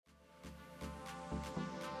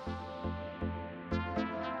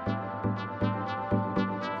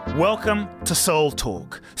Welcome to Soul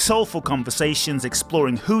Talk, soulful conversations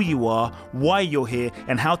exploring who you are, why you're here,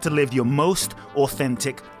 and how to live your most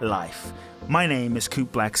authentic life. My name is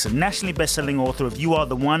Coop Blackson, nationally best-selling author of You Are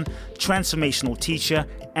the One, transformational teacher,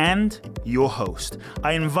 and your host.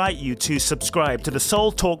 I invite you to subscribe to the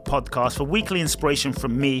Soul Talk podcast for weekly inspiration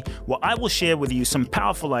from me, where I will share with you some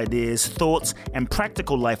powerful ideas, thoughts, and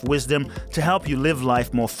practical life wisdom to help you live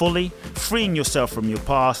life more fully, freeing yourself from your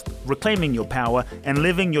past, reclaiming your power, and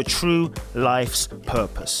living your true life's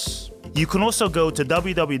purpose. You can also go to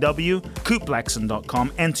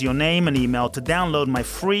www.coopblackson.com, enter your name and email to download my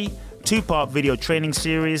free 2-part video training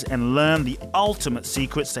series and learn the ultimate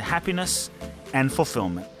secrets to happiness and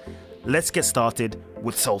fulfillment. Let's get started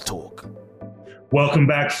with Soul Talk. Welcome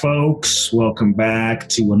back, folks. Welcome back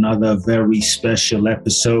to another very special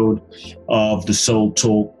episode of the Soul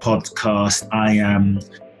Talk podcast. I am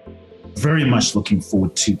very much looking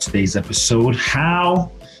forward to today's episode,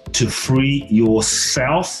 how to free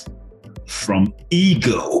yourself from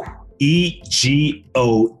ego.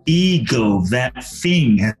 E-G-O, ego, that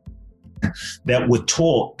thing that we're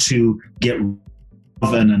taught to get rid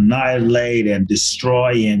of and annihilate and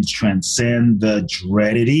destroy and transcend, the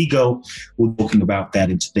dreaded ego. We're talking about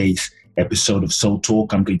that in today's episode of Soul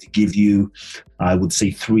Talk. I'm going to give you, I would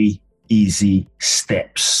say, 3 easy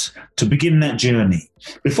steps to begin that journey.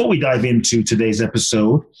 Before we dive into today's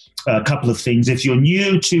episode, a couple of things. If you're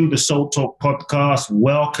new to the Soul Talk podcast,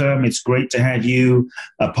 welcome. It's great to have you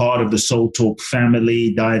a part of the Soul Talk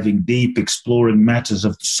family, diving deep, exploring matters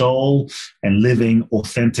of the soul, and living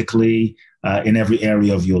authentically in every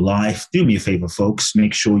area of your life. Do me a favor, folks.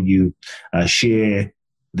 Make sure you share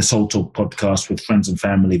the Soul Talk podcast with friends and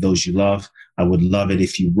family, those you love. I would love it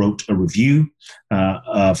if you wrote a review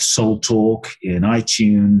of Soul Talk in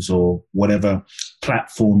iTunes or whatever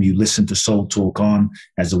platform you listen to Soul Talk on,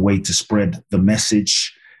 as a way to spread the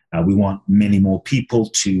message. We want many more people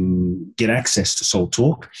to get access to Soul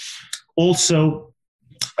Talk. Also,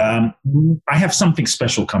 I have something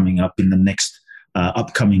special coming up in the next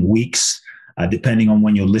upcoming weeks, depending on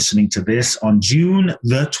when you're listening to this. On June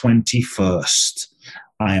the 21st,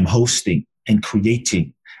 I am hosting and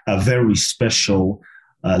creating a very special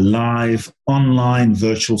live online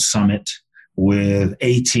virtual summit with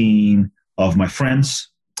 18 of my friends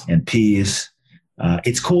and peers.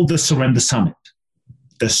 It's called the Surrender Summit.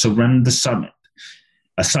 The Surrender Summit.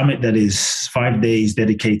 A summit that is 5 days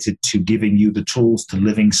dedicated to giving you the tools to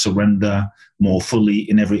living surrender more fully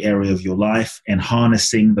in every area of your life and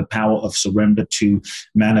harnessing the power of surrender to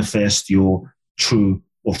manifest your true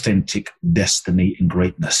authentic destiny and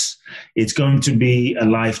greatness. It's going to be a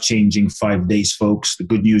life-changing 5 days, folks. The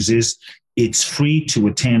good news is it's free to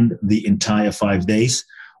attend the entire 5 days.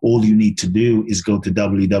 All you need to do is go to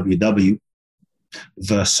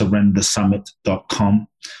www.thesurrendersummit.com,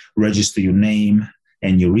 register your name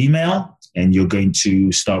and your email, and you're going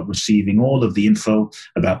to start receiving all of the info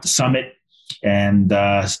about the summit and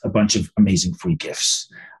a bunch of amazing free gifts.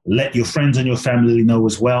 Let your friends and your family know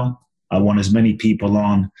as well. I want as many people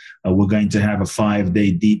on. We're going to have a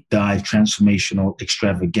 5-day deep dive, transformational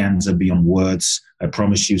extravaganza beyond words. I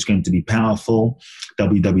promise you it's going to be powerful.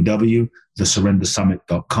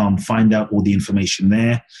 www.thesurrendersummit.com. Find out all the information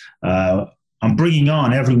there. I'm bringing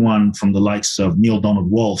on everyone from the likes of Neil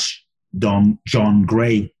Donald Walsh, John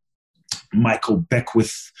Gray, Michael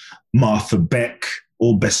Beckwith, Martha Beck,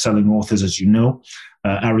 all best-selling authors, as you know,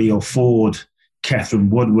 Ariel Ford, Catherine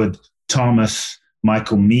Woodward, Thomas,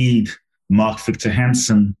 Michael Mead, Mark Victor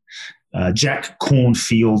Hansen, Jack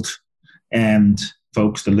Cornfield, and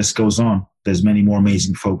folks, the list goes on. There's many more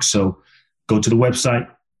amazing folks. So go to the website,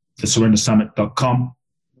 thesurrendersummit.com,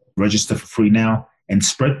 register for free now, and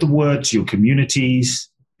spread the word to your communities,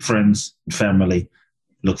 friends, and family.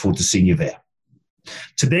 Look forward to seeing you there.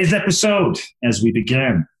 Today's episode, as we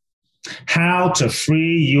begin, how to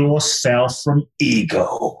free yourself from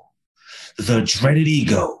ego, the dreaded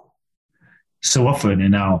ego. So often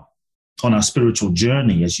on our spiritual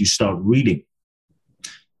journey, as you start reading,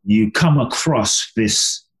 you come across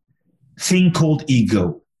this thing called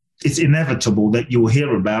ego. It's inevitable that you'll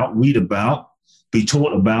hear about, read about, be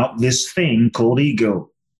taught about this thing called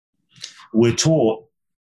ego. We're taught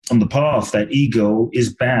on the path that ego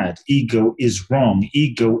is bad, ego is wrong,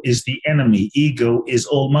 ego is the enemy, ego is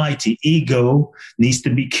almighty, ego needs to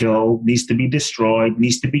be killed, needs to be destroyed,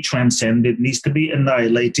 needs to be transcended, needs to be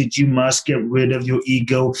annihilated. You must get rid of your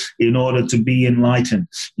ego in order to be enlightened.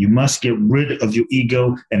 You must get rid of your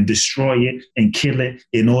ego and destroy it and kill it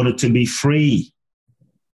in order to be free.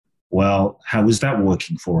 Well, how is that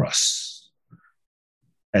working for us?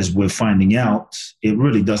 As we're finding out, it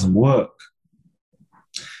really doesn't work.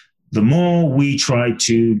 the more we try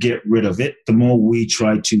to get rid of it, the more we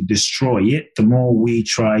try to destroy it, the more we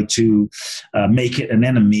try to make it an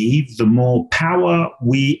enemy, the more power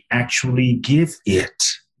we actually give it,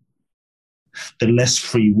 the less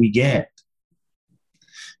free we get.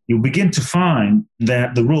 You'll begin to find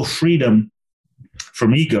that the real freedom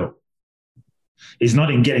from ego is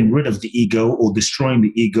not in getting rid of the ego or destroying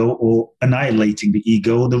the ego or annihilating the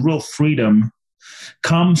ego. The real freedom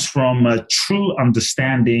comes from a true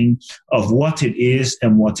understanding of what it is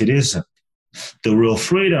and what it isn't. The real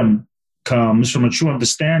freedom comes from a true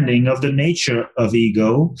understanding of the nature of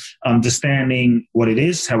ego, understanding what it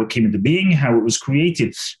is, how it came into being, how it was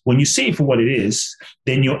created. When you see it for what it is,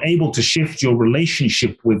 then you're able to shift your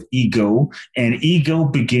relationship with ego, and ego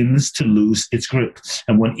begins to lose its grip.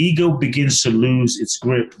 And when ego begins to lose its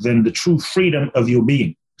grip, then the true freedom of your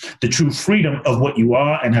being, the true freedom of what you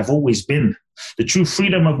are and have always been, the true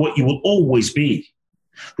freedom of what you will always be,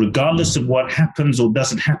 regardless of what happens or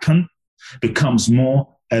doesn't happen, becomes more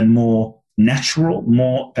and more natural,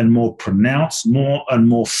 more and more pronounced, more and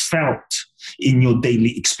more felt in your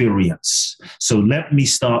daily experience. So let me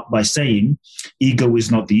start by saying ego is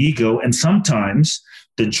not the ego. And sometimes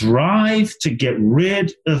the drive to get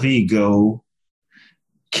rid of ego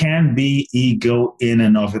can be ego in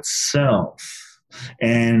and of itself.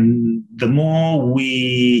 And the more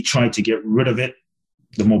we try to get rid of it,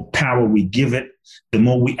 the more power we give it, the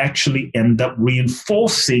more we actually end up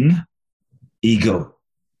reinforcing ego.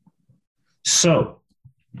 So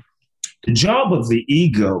the job of the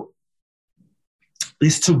ego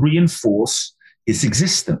is to reinforce its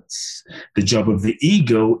existence. The job of the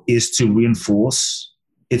ego is to reinforce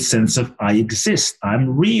its sense of I exist, I'm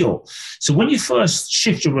real. So when you first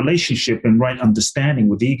shift your relationship and right understanding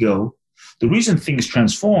with ego, the reason things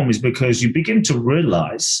transform is because you begin to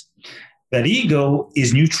realize that ego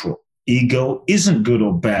is neutral. Ego isn't good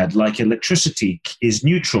or bad. Like electricity is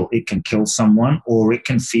neutral. It can kill someone, or it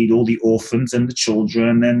can feed all the orphans and the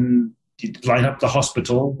children and light up the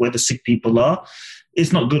hospital where the sick people are.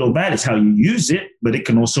 It's not good or bad. It's how you use it, but it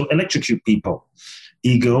can also electrocute people.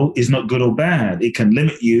 Ego is not good or bad. It can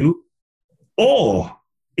limit you, or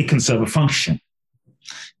it can serve a function.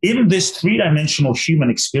 In this three-dimensional human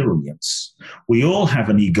experience, we all have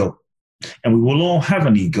an ego, and we will all have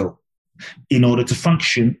an ego in order to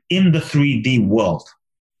function in the 3D world.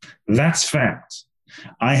 That's fact.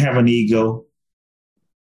 I have an ego.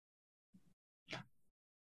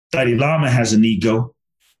 Dalai Lama has an ego.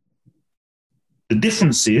 The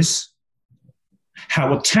difference is,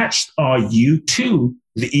 how attached are you to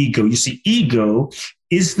the ego? You see, ego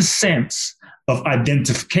is the sense of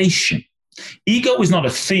identification. Ego is not a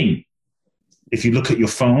thing. If you look at your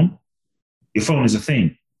phone is a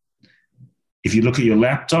thing. If you look at your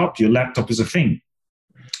laptop is a thing.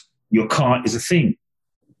 Your car is a thing.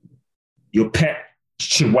 Your pet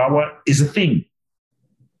chihuahua is a thing,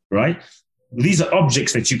 right? These are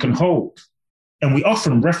objects that you can hold. And we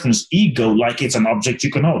often reference ego like it's an object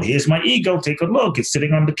you can hold. Here's my ego, take a look, it's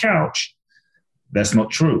sitting on the couch. That's not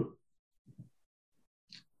true.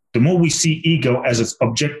 The more we see ego as an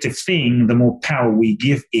objective thing, the more power we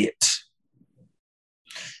give it.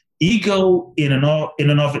 Ego in and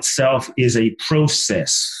of itself is a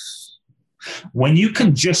process. When you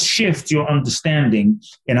can just shift your understanding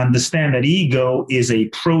and understand that ego is a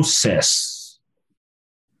process.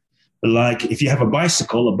 Like if you have a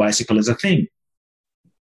bicycle is a thing.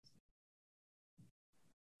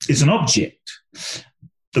 It's an object.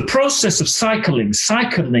 The process of cycling,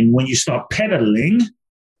 when you start pedaling,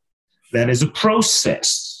 that is a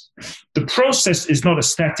process. The process is not a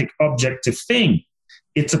static objective thing.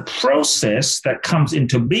 It's a process that comes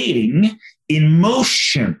into being in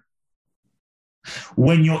motion.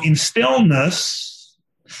 When you're in stillness,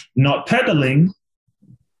 not pedaling,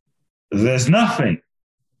 there's nothing.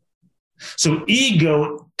 So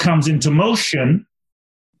ego comes into motion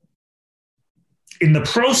in the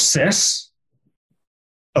process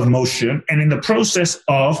of motion and in the process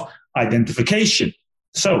of identification.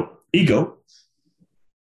 So ego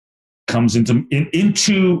comes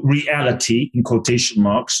into reality, in quotation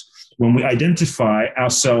marks, when we identify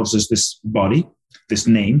ourselves as this body, this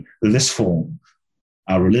name, this form,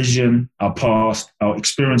 our religion, our past, our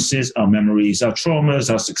experiences, our memories, our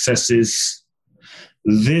traumas, our successes.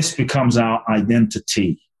 This becomes our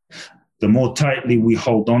identity. The more tightly we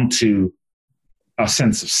hold on to our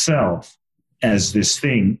sense of self as this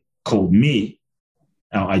thing called me,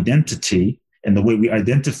 our identity, and the way we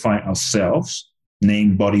identify ourselves,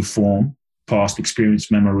 name, body, form, past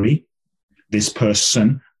experience, memory, this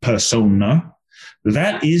person, persona,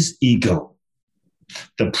 that is ego.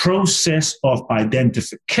 The process of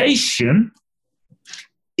identification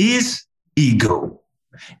is ego.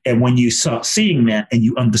 And when you start seeing that and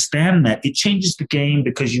you understand that, it changes the game,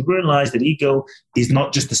 because you realize that ego is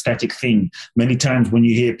not just a static thing. Many times when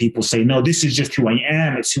you hear people say, no, this is just who I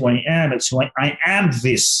am, it's who I am, it's who I am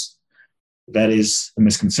this. That is a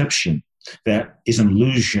misconception. That is an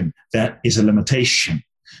illusion. That is a limitation.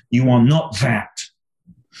 You are not that.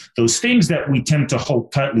 Those things that we tend to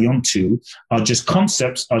hold tightly onto are just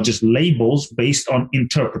concepts, are just labels based on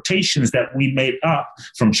interpretations that we made up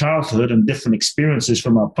from childhood and different experiences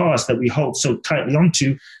from our past that we hold so tightly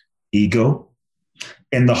onto. Ego.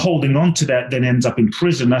 And the holding on to that then ends up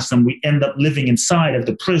imprisoning us, and we end up living inside of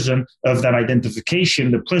the prison of that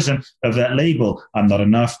identification, the prison of that label. I'm not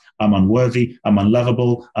enough. I'm unworthy. I'm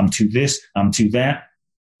unlovable. I'm too this. I'm too that.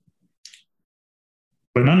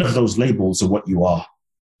 But none of those labels are what you are.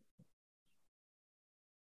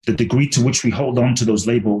 The degree to which we hold on to those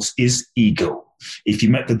labels is ego. If you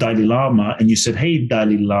met the Dalai Lama and you said, hey,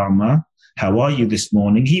 Dalai Lama, how are you this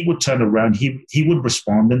morning? He would turn around, he would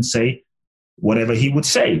respond and say whatever he would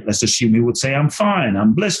say. Let's assume he would say, I'm fine,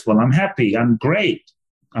 I'm blissful, I'm happy, I'm great,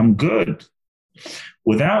 I'm good.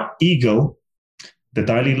 Without ego, the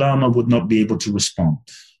Dalai Lama would not be able to respond.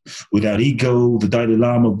 Without ego, the Dalai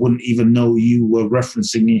Lama wouldn't even know you were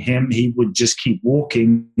referencing him. He would just keep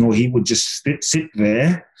walking, or he would just sit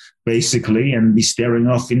there, basically, and be staring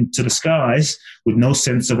off into the skies with no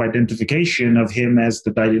sense of identification of him as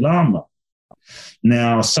the Dalai Lama.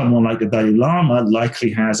 Now, someone like the Dalai Lama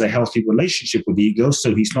likely has a healthy relationship with ego,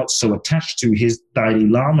 so he's not so attached to his Dalai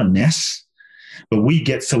Lama-ness. But we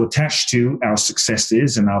get so attached to our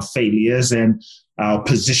successes and our failures and our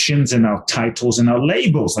positions and our titles and our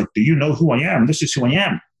labels. Like, do you know who I am? This is who I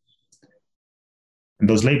am. And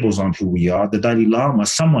those labels aren't who we are. The Dalai Lama,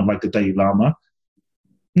 someone like the Dalai Lama,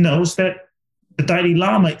 knows that the Dalai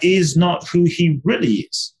Lama is not who he really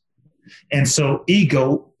is. And so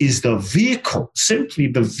ego is the vehicle, simply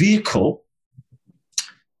the vehicle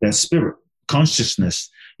that spirit, consciousness,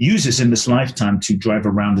 uses in this lifetime to drive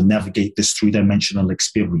around and navigate this three-dimensional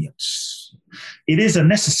experience. It is a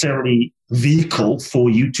necessary vehicle for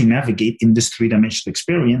you to navigate in this three-dimensional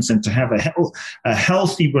experience, and to have a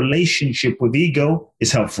healthy relationship with ego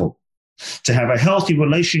is helpful. To have a healthy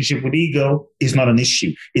relationship with ego is not an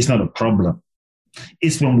issue. It's not a problem.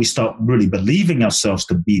 It's when we start really believing ourselves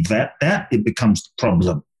to be that it becomes the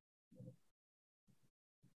problem.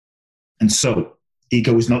 And so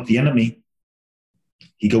ego is not the enemy.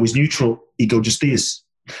 Ego is neutral. Ego just is.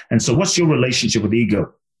 And so what's your relationship with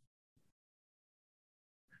ego?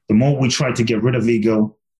 The more we try to get rid of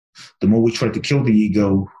ego, the more we try to kill the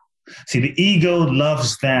ego. See, the ego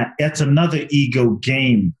loves that. That's another ego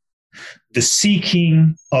game. The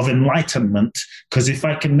seeking of enlightenment, because if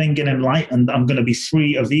I can then get enlightened, I'm going to be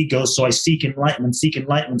free of ego. So I seek enlightenment, seek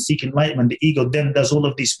enlightenment, seek enlightenment. The ego then does all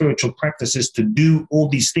of these spiritual practices to do all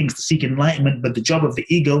these things to seek enlightenment. But the job of the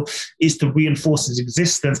ego is to reinforce its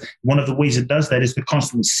existence. One of the ways it does that is to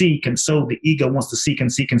constantly seek. And so the ego wants to seek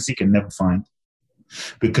and seek and seek and never find,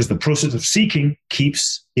 because the process of seeking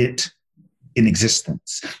keeps it in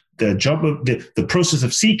existence. The job of the process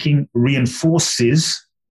of seeking reinforces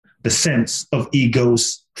the sense of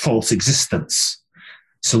ego's false existence.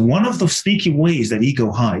 So one of the sneaky ways that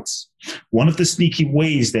ego hides, one of the sneaky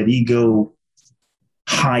ways that ego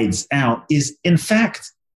hides out is, in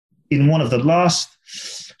fact, in one of the last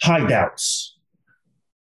hideouts,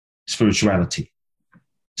 spirituality,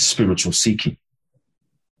 spiritual seeking.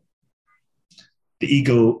 The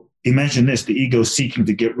ego, imagine this, the ego seeking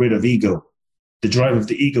to get rid of ego. The drive of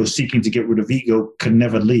the ego seeking to get rid of ego can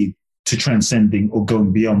never lead to transcending or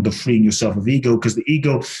going beyond the freeing yourself of ego, because the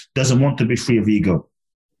ego doesn't want to be free of ego.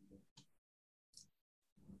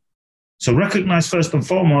 So recognize first and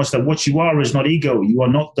foremost that what you are is not ego. You are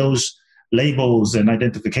not those labels and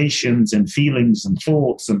identifications and feelings and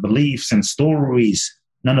thoughts and beliefs and stories.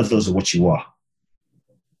 None of those are what you are.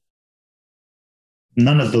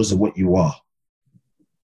 None of those are what you are.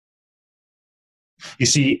 You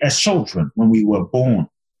see, as children, when we were born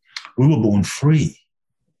free.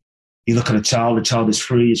 You look at a child is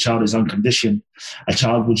free, a child is unconditioned. A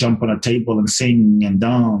child will jump on a table and sing and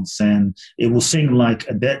dance, and it will sing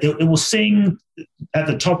it will sing at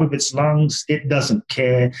the top of its lungs. It doesn't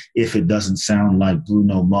care if it doesn't sound like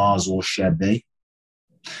Bruno Mars or Sade.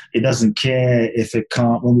 It doesn't care if it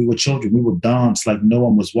can't. When we were children, we would dance like no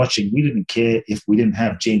one was watching. We didn't care if we didn't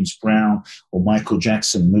have James Brown or Michael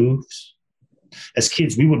Jackson moves. As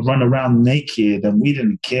kids, we would run around naked and we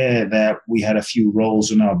didn't care that we had a few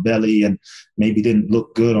rolls in our belly and maybe didn't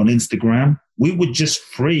look good on Instagram. We were just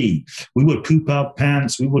free. We would poop our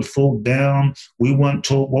pants. We would fall down. We weren't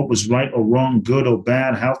taught what was right or wrong, good or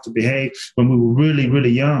bad, how to behave when we were really,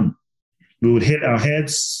 really young. We would hit our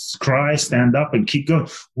heads, cry, stand up, and keep going.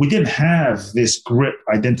 We didn't have this grip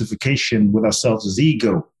identification with ourselves as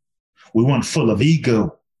ego. We weren't full of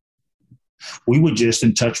ego. We were just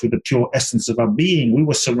in touch with the pure essence of our being. We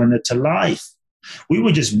were surrendered to life. We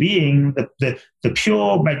were just being the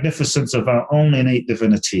pure magnificence of our own innate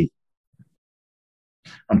divinity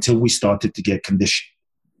until we started to get conditioned.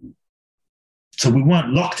 So we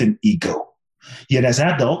weren't locked in ego. Yet as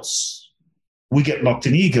adults, we get locked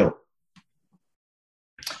in ego.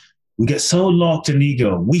 We get so locked in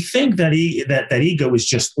ego. We think that that ego is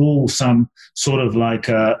just some sort of like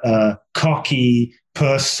a cocky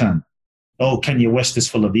person. Oh, Kanye West is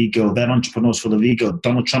full of ego. That entrepreneur is full of ego.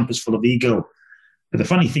 Donald Trump is full of ego. But the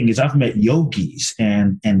funny thing is I've met yogis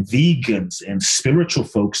and vegans and spiritual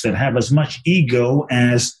folks that have as much ego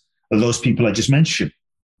as those people I just mentioned.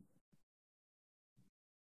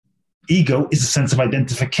 Ego is a sense of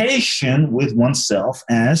identification with oneself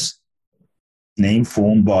as name,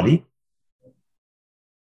 form, body.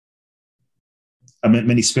 I met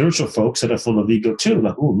many spiritual folks that are full of ego too.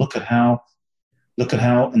 Like, oh, look at how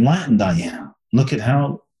enlightened I am. Look at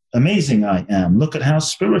how amazing I am. Look at how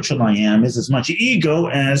spiritual I am. Is as much ego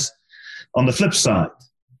as on the flip side.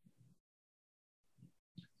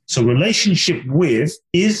 So relationship with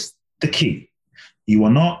is the key. You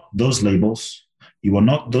are not those labels. You are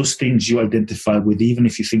not those things you identify with, even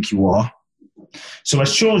if you think you are. So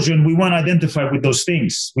as children, we weren't identified with those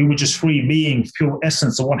things. We were just free being, pure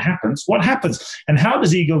essence. So what happens? What happens? And how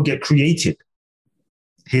does ego get created?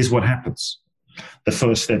 Here's what happens. The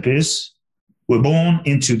first step is we're born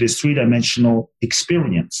into this three-dimensional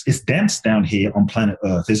experience. It's dense down here on planet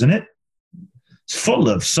Earth, isn't it? It's full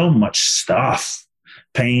of so much stuff,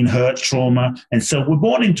 pain, hurt, trauma. And so we're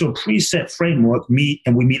born into a preset framework,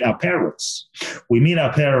 and we meet our parents. We meet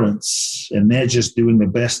our parents, and they're just doing the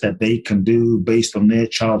best that they can do based on their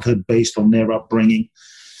childhood, based on their upbringing.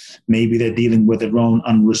 Maybe they're dealing with their own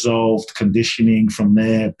unresolved conditioning from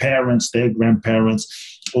their parents, their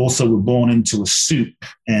grandparents. Also, we're born into a soup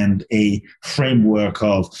and a framework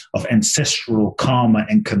of ancestral karma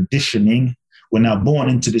and conditioning. We're now born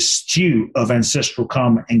into the stew of ancestral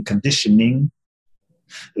karma and conditioning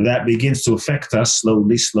that begins to affect us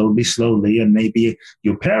slowly, slowly, slowly. And maybe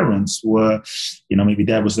your parents were, maybe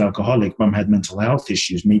dad was an alcoholic, mom had mental health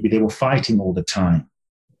issues. Maybe they were fighting all the time.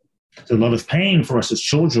 There's a lot of pain for us as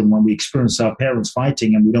children when we experience our parents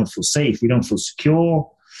fighting and we don't feel safe. We don't feel secure.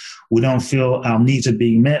 We don't feel our needs are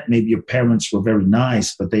being met. Maybe your parents were very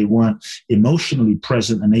nice, but they weren't emotionally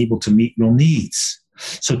present and able to meet your needs.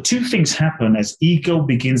 So two things happen as ego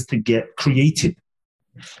begins to get created.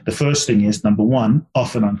 The first thing is, number one,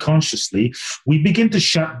 often unconsciously, we begin to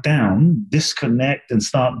shut down, disconnect, and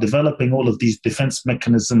start developing all of these defense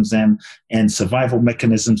mechanisms and survival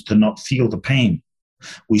mechanisms to not feel the pain.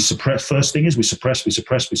 We suppress. First thing is we suppress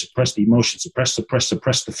the emotion, suppress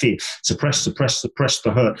the fear, suppress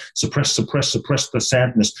the hurt, suppress the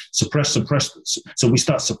sadness, suppress. So we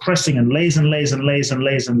start suppressing, and layers and layers and layers and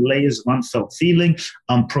layers and layers of unfelt feeling,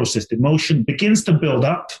 unprocessed emotion begins to build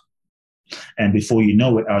up. And before you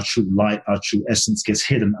know it, our true light, our true essence gets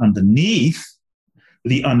hidden underneath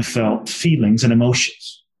the unfelt feelings and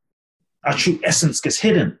emotions. Our true essence gets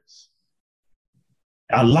hidden.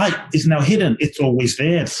 Our light is now hidden. It's always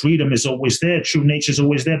there. Freedom is always there. True nature is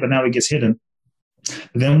always there, but now it gets hidden.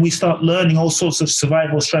 Then we start learning all sorts of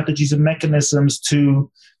survival strategies and mechanisms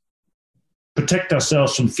to protect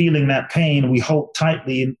ourselves from feeling that pain. We hold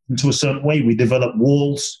tightly into a certain way. We develop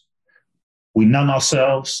walls. We numb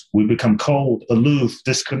ourselves. We become cold, aloof,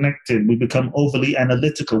 disconnected. We become overly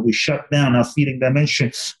analytical. We shut down our feeling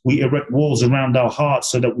dimension. We erect walls around our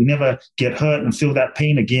hearts so that we never get hurt and feel that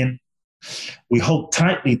pain again. We hold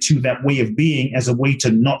tightly to that way of being as a way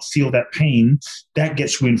to not feel that pain. That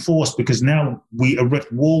gets reinforced because now we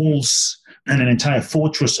erect walls and an entire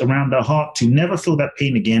fortress around our heart to never feel that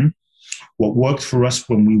pain again. What worked for us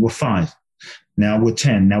when we were 5, now we're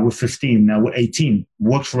 10, now we're 15, now we're 18,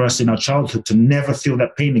 worked for us in our childhood to never feel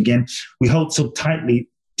that pain again. We hold so tightly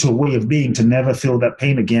to a way of being to never feel that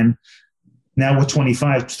pain again. Now we're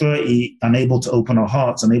 25, 30, unable to open our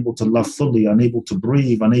hearts, unable to love fully, unable to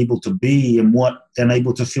breathe, unable to be,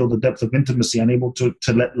 unable to feel the depth of intimacy, unable to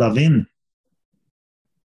let love in.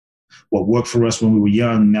 What worked for us when we were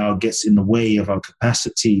young now gets in the way of our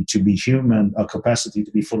capacity to be human, our capacity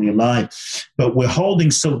to be fully alive. But we're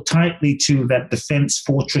holding so tightly to that defense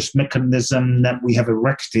fortress mechanism that we have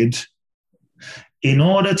erected in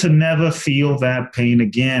order to never feel that pain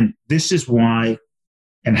again. This is why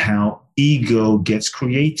and how ego gets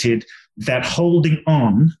created, that holding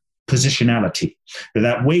on positionality,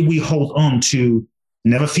 that way we hold on to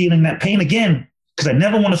never feeling that pain again. Because I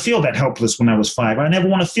never want to feel that helpless when I was 5. I never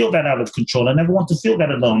want to feel that out of control. I never want to feel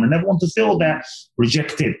that alone. I never want to feel that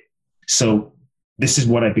rejected. So this is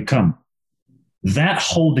what I become. That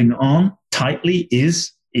holding on tightly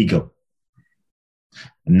is ego.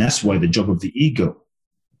 And that's why the job of the ego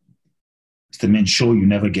is to make sure you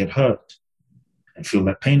never get hurt and feel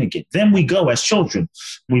that pain again. Then we go as children.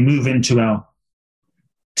 We move into our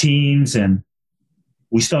teens and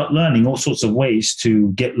we start learning all sorts of ways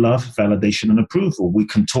to get love, validation, and approval. We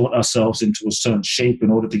contort ourselves into a certain shape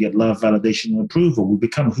in order to get love, validation, and approval. We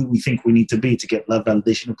become who we think we need to be to get love,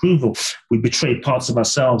 validation, and approval. We betray parts of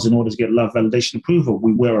ourselves in order to get love, validation, and approval.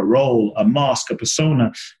 We wear a role, a mask, a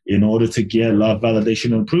persona in order to get love,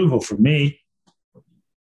 validation, and approval. For me,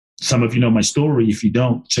 some of you know my story. If you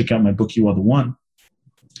don't, check out my book, You Are the One.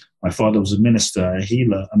 My father was a minister, a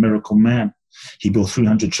healer, a miracle man. He built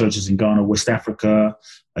 300 churches in Ghana, West Africa,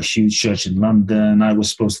 a huge church in London. I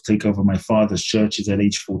was supposed to take over my father's churches at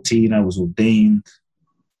age 14. I was ordained.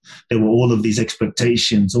 There were all of these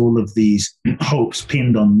expectations, all of these hopes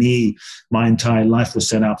pinned on me. My entire life was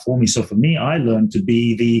set out for me. So for me, I learned to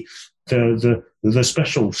be the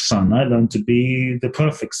special son. I learned to be the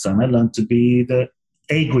perfect son. I learned to be the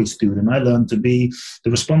A-grade student. I learned to be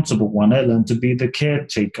the responsible one. I learned to be the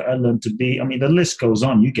caretaker. I learned to be, the list goes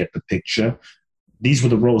on. You get the picture. These were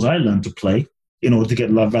the roles I learned to play in order to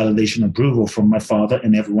get love, validation, and approval from my father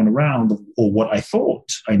and everyone around, or what I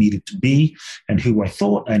thought I needed to be and who I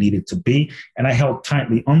thought I needed to be. And I held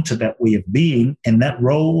tightly onto that way of being. And that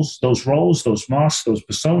those masks, those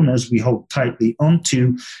personas we hold tightly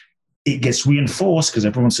onto, it gets reinforced because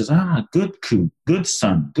everyone says, good coup, good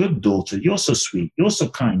son, good daughter. You're so sweet. You're so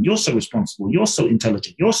kind. You're so responsible. You're so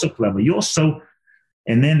intelligent. You're so clever.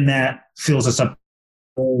 And then that fills us up.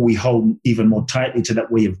 We hold even more tightly to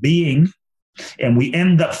that way of being. And we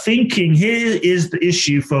end up thinking, here is the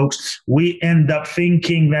issue, folks. We end up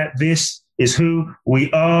thinking that this is who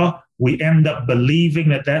we are. We end up believing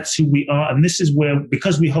that that's who we are. And this is where,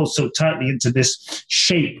 because we hold so tightly into this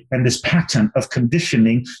shape and this pattern of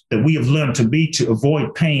conditioning that we have learned to be to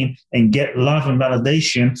avoid pain and get love and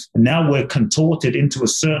validation, and now we're contorted into a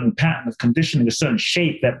certain pattern of conditioning, a certain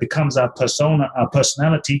shape that becomes our persona, our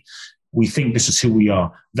personality. We think this is who we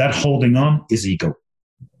are. That holding on is ego.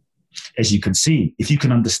 As you can see, if you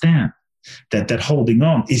can understand that holding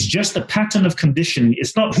on is just a pattern of conditioning,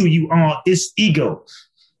 it's not who you are, it's ego.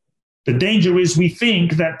 The danger is we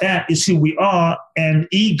think that is who we are, and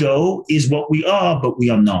ego is what we are, but we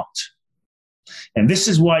are not. And this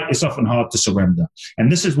is why it's often hard to surrender.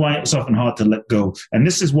 And this is why it's often hard to let go. And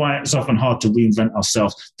this is why it's often hard to reinvent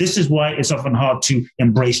ourselves. This is why it's often hard to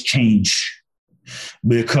embrace change.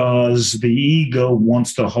 Because the ego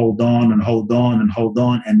wants to hold on and hold on and hold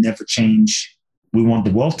on and never change. We want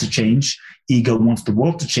the world to change. Ego wants the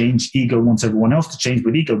world to change. Ego wants everyone else to change,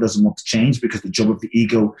 but ego doesn't want to change because the job of the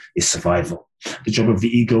ego is survival. The job of the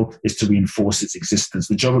ego is to reinforce its existence.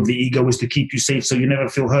 The job of the ego is to keep you safe so you never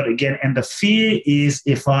feel hurt again. And the fear is,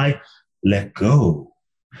 if I let go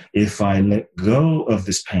of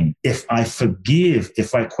this pain, if I forgive,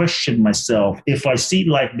 if I question myself, if I see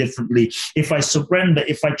life differently, if I surrender,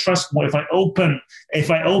 if I trust more, if I open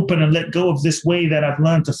and let go of this way that I've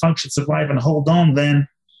learned to function, survive, and hold on, then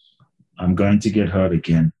I'm going to get hurt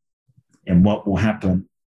again. And what will happen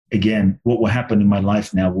in my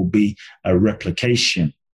life now will be a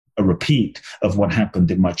replication, a repeat of what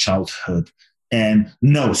happened in my childhood. And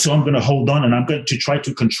so I'm going to hold on and I'm going to try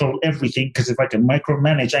to control everything, because if I can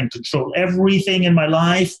micromanage and control everything in my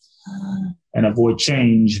life and avoid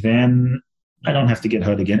change, then I don't have to get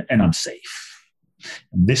hurt again and I'm safe.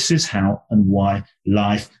 And this is how and why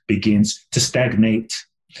life begins to stagnate.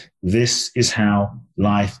 This is how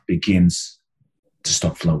life begins to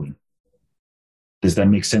stop flowing. Does that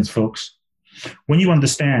make sense, folks? When you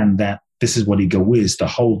understand that this is what ego is, the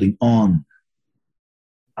holding on,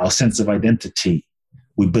 our sense of identity,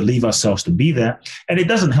 We believe ourselves to be that. And it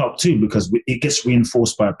doesn't help too, because it gets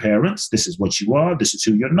reinforced by our parents. This is what you are. This is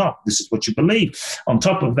who you're not. This is what you believe. On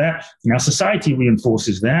top of that, now society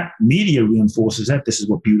reinforces that. Media reinforces that. This is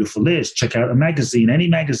what beautiful is. Check out a magazine, any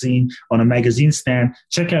magazine on a magazine stand.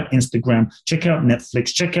 Check out Instagram. Check out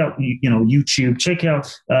Netflix. Check out, YouTube. Check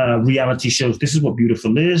out reality shows. This is what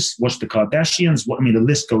beautiful is. Watch the Kardashians. The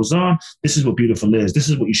list goes on. This is what beautiful is. This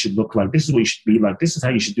is what you should look like. This is what you should be like. This is how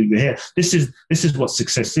you should do your hair. This is what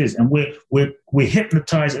success is. And we're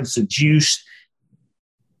hypnotized and seduced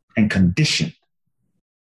and conditioned.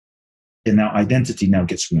 And our identity now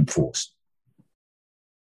gets reinforced.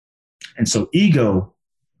 And so ego,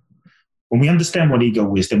 when we understand what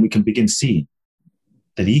ego is, then we can begin seeing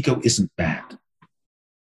that ego isn't bad.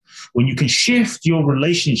 When you can shift your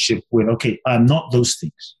relationship with, okay, I'm not those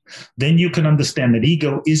things, then you can understand that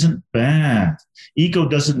ego isn't bad. Ego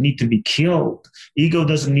doesn't need to be killed. Ego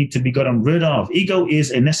doesn't need to be gotten rid of. Ego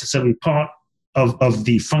is a necessary part of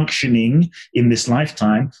the functioning in this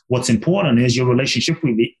lifetime. What's important is your relationship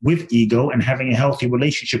with ego, and having a healthy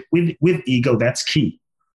relationship with ego. That's key.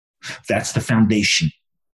 That's the foundation.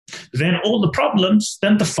 Then all the problems,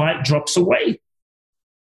 then the fight drops away.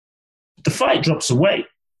 The fight drops away.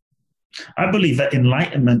 I believe that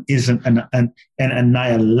enlightenment isn't an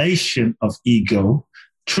annihilation of ego.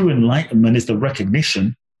 True enlightenment is the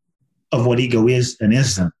recognition of what ego is and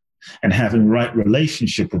isn't, and having right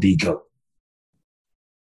relationship with ego.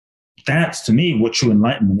 That's, to me, what true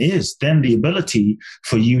enlightenment is. Then the ability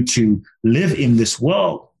for you to live in this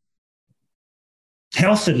world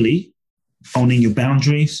healthily, owning your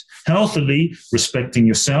boundaries, healthily respecting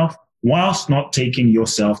yourself, whilst not taking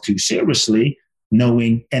yourself too seriously,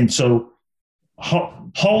 knowing, and so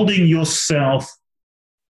holding yourself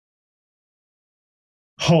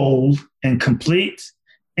whole and complete,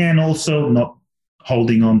 and also not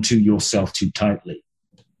holding on to yourself too tightly.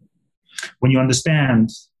 When you understand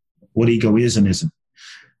what ego is and isn't,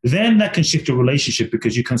 then that can shift your relationship,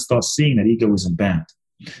 because you can start seeing that ego isn't bad.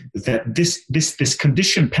 That this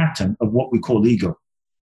conditioned pattern of what we call ego,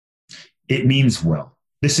 it means well.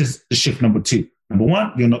 This is the shift number 2. Number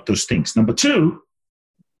 1, you're not those things. Number 2,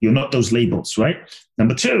 you're not those labels, right?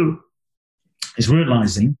 Number 2 is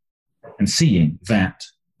realizing and seeing that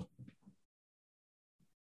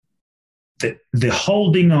the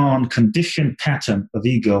holding on conditioned pattern of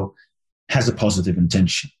ego has a positive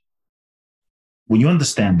intention. When you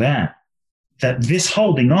understand that this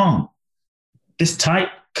holding on, this tight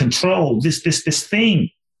control, this thing,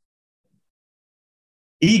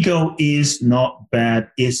 ego is not bad.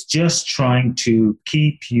 It's just trying to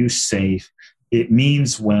keep you safe. It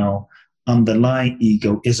means well. Underlying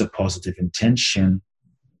ego is a positive intention.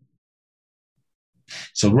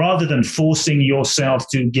 So rather than forcing yourself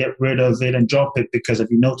to get rid of it and drop it, because if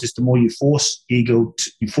you notice, the more you force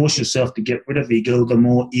yourself to get rid of ego, the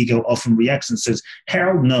more ego often reacts and says,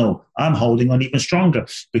 hell no, I'm holding on even stronger,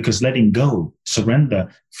 because letting go, surrender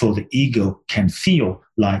for the ego can feel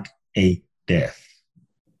like a death.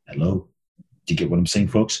 Hello? Do you get what I'm saying,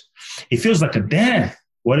 folks? It feels like a death.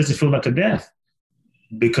 Why does it feel like a death?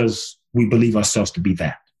 Because we believe ourselves to be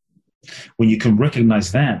that. When you can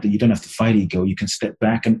recognize that you don't have to fight ego, you can step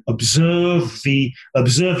back and observe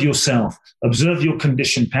yourself, observe your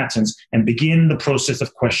conditioned patterns, and begin the process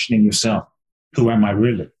of questioning yourself. Who am I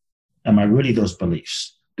really? Am I really those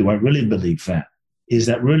beliefs? Do I really believe that? Is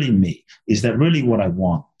that really me? Is that really what I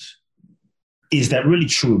want? Is that really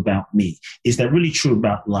true about me? Is that really true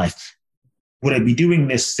about life? Would I be doing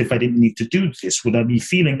this if I didn't need to do this? Would I be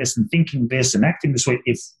feeling this and thinking this and acting this way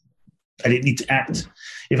if I didn't need to act?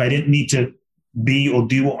 If I didn't need to be or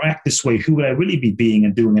do or act this way, who would I really be being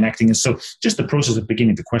and doing and acting? And so just the process of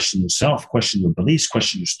beginning to question yourself, question your beliefs,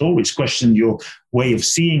 question your stories, question your way of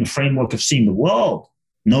seeing, framework of seeing the world,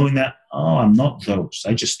 knowing that, oh, I'm not those.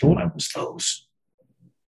 I just thought I was those.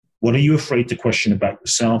 What are you afraid to question about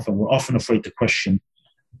yourself? And we're often afraid to question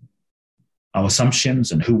our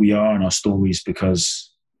assumptions and who we are and our stories,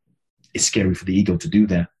 because it's scary for the ego to do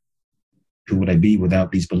that. Who would I be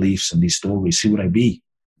without these beliefs and these stories? Who would I be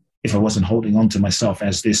if I wasn't holding on to myself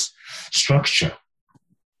as this structure?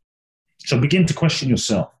 So begin to question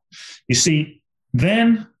yourself. You see,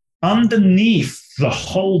 then underneath the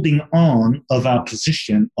holding on of our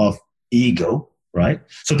position of ego, right?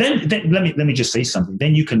 So then let me just say something.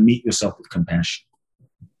 Then you can meet yourself with compassion.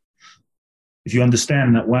 If you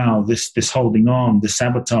understand that, wow, this holding on, this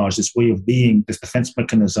sabotage, this way of being, this defense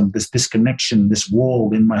mechanism, this disconnection, this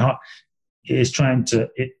wall in my heart is trying to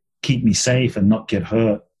keep me safe and not get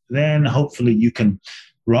hurt, then hopefully you can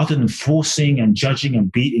rather than forcing and judging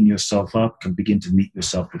and beating yourself up, can begin to meet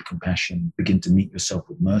yourself with compassion, begin to meet yourself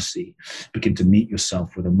with mercy, begin to meet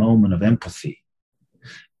yourself with a moment of empathy.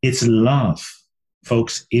 It's love,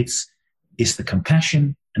 folks. It's the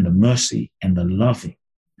compassion and the mercy and the loving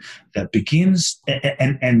that begins,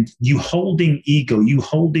 and you holding ego, you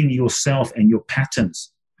holding yourself and your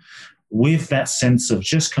patterns with that sense of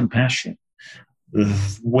just compassion,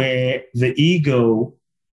 where the ego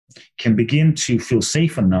can begin to feel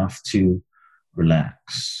safe enough to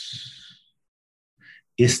relax.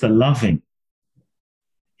 It's the loving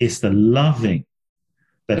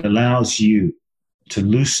that allows you to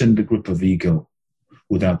loosen the grip of ego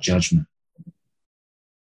without judgment.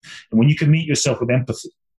 And when you can meet yourself with empathy,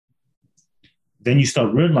 then you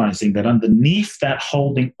start realizing that underneath that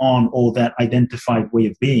holding on or that identified way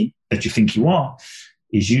of being that you think you are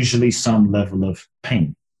is usually some level of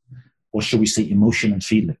pain, or shall we say emotion and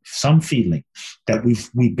feeling, some feeling that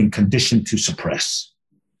we've been conditioned to suppress.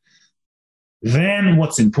 Then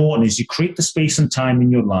what's important is you create the space and time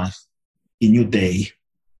in your life, in your day,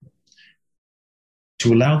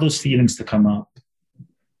 to allow those feelings to come up,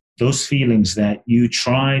 those feelings that you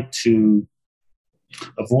try to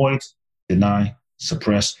avoid, deny,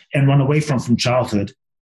 suppress, and run away from childhood,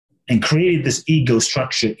 and created this ego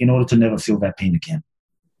structure in order to never feel that pain again.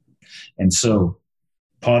 And so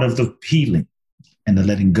part of the healing and the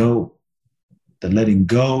letting go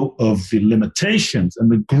of the limitations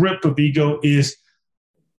and the grip of ego is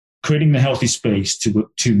creating the healthy space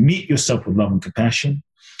to meet yourself with love and compassion,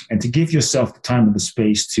 and to give yourself the time and the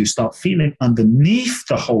space to start feeling underneath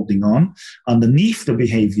the holding on, underneath the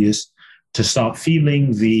behaviors, to start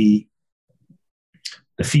feeling the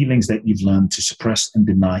feelings that you've learned to suppress and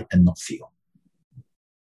deny and not feel.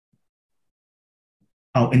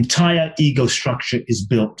 Our entire ego structure is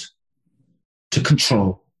built to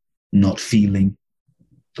control not feeling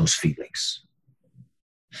those feelings.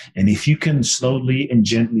 And if you can slowly and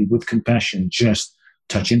gently, with compassion, just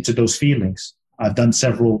touch into those feelings. I've done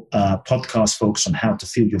several podcasts, folks, on how to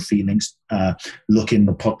feel your feelings. Look in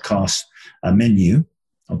the podcast menu,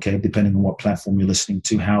 okay, depending on what platform you're listening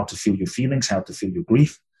to, how to feel your feelings, how to feel your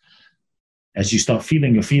grief. As you start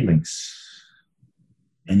feeling your feelings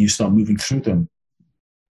and you start moving through them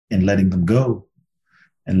and letting them go,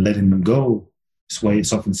 it's why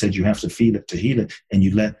it's often said you have to feel it to heal it, and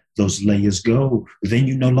you let those layers go. Then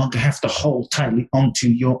you no longer have to hold tightly onto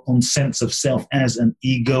your own sense of self as an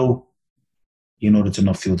ego in order to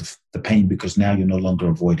not feel the pain, because now you're no longer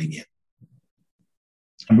avoiding it.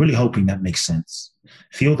 I'm really hoping that makes sense.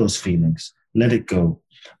 Feel those feelings, let it go.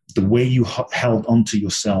 The way you held onto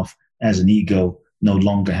yourself as an ego no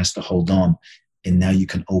longer has to hold on, and now you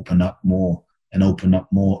can open up more and open up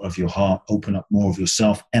more of your heart, open up more of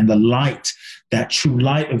yourself, and the light, that true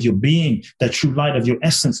light of your being, that true light of your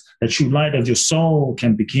essence, that true light of your soul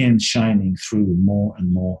can begin shining through more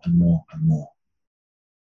and more and more and more.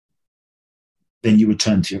 Then you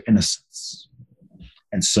return to your innocence.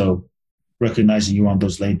 And so, recognizing you on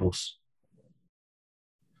those labels,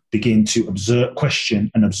 begin to observe, question,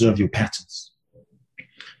 and observe your patterns.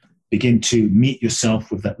 Begin to meet yourself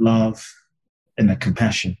with that love and that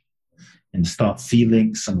compassion, and start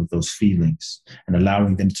feeling some of those feelings and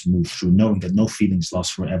allowing them to move through, knowing that no feelings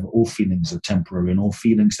last forever. All feelings are temporary, and all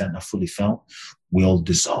feelings that are fully felt will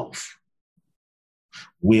dissolve.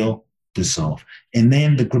 Will dissolve. And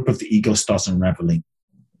then the grip of the ego starts unraveling,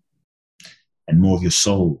 and more of your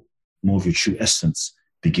soul, more of your true essence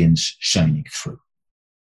begins shining through.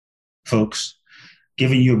 Folks,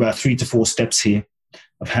 giving you about 3 to 4 steps here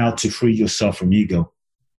of how to free yourself from ego.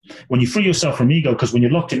 When you free yourself from ego, because when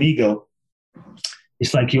you're locked in ego,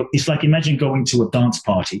 it's like imagine going to a dance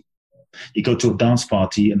party. You go to a dance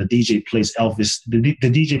party and the DJ plays Elvis, the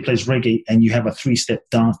DJ plays reggae, and you have a 3-step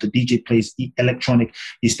dance. The DJ plays electronic,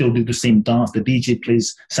 you still do the same dance. The DJ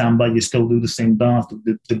plays samba, you still do the same dance.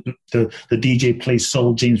 The DJ plays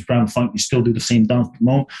soul, James Brown, funk, you still do the same dance.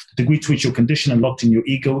 The degree to which you're conditioned and locked in your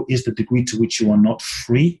ego is the degree to which you are not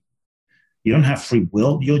free. You don't have free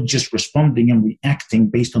will. You're just responding and reacting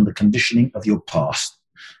based on the conditioning of your past.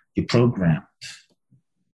 You're programmed.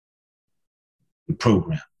 You're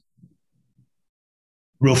programmed.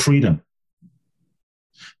 Real freedom.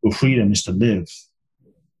 Real freedom is to live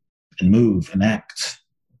and move and act,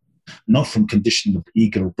 not from conditioning of the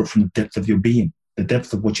ego, but from the depth of your being, the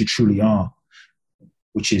depth of what you truly are,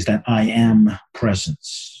 which is that I am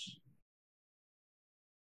presence.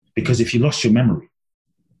 Because if you lost your memory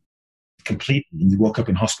completely and you woke up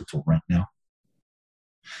in hospital right now,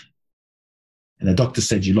 and the doctor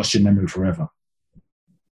said you lost your memory forever,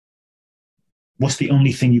 what's the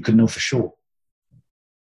only thing you can know for sure?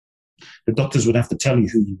 The doctors would have to tell you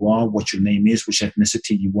who you are, what your name is, which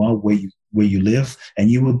ethnicity you are, where you live. And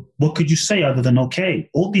what could you say other than okay?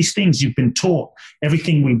 All these things you've been taught,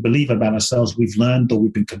 everything we believe about ourselves, we've learned or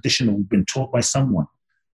we've been conditioned or we've been taught by someone.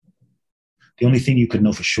 The only thing you could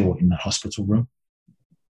know for sure in that hospital room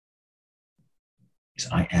is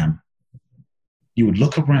I am. You would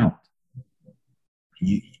look around.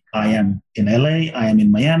 I am in LA, I am in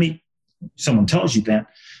Miami. Someone tells you that.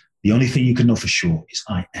 The only thing you can know for sure is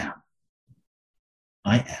I am.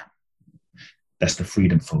 I am. That's the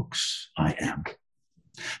freedom, folks. I am.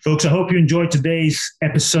 Folks, I hope you enjoyed today's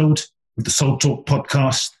episode of the Soul Talk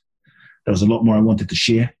podcast. There was a lot more I wanted to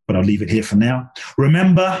share, but I'll leave it here for now.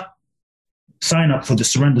 Remember, sign up for the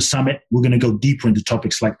Surrender Summit. We're going to go deeper into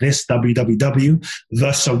topics like this.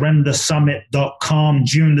 www.thesurrendersummit.com,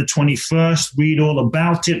 June the 21st. Read all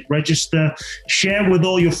about it. Register. Share with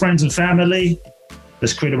all your friends and family.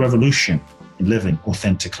 Let's create a revolution in living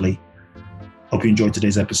authentically. Hope you enjoyed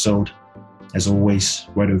today's episode. As always,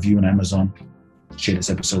 write a review on Amazon. Share this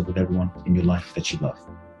episode with everyone in your life that you love.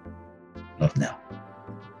 Love now.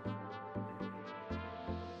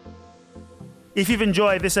 If you've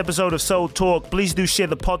enjoyed this episode of Soul Talk, please do share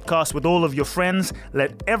the podcast with all of your friends.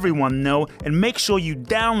 Let everyone know and make sure you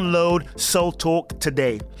download Soul Talk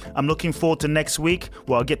today. I'm looking forward to next week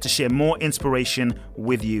where I'll get to share more inspiration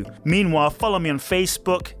with you. Meanwhile, follow me on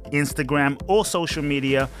Facebook, Instagram, or social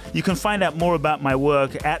media. You can find out more about my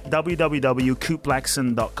work at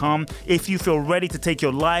www.coopblackson.com. If you feel ready to take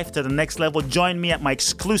your life to the next level, join me at my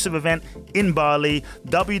exclusive event in Bali,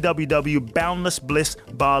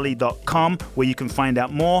 www.boundlessblissbali.com, where you can find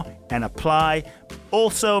out more and apply.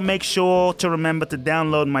 Also, make sure to remember to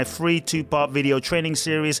download my free 2-part video training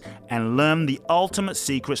series and learn the ultimate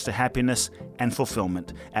secrets to happiness and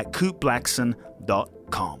fulfillment at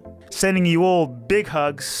coopblackson.com. Sending you all big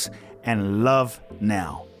hugs and love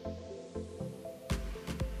now.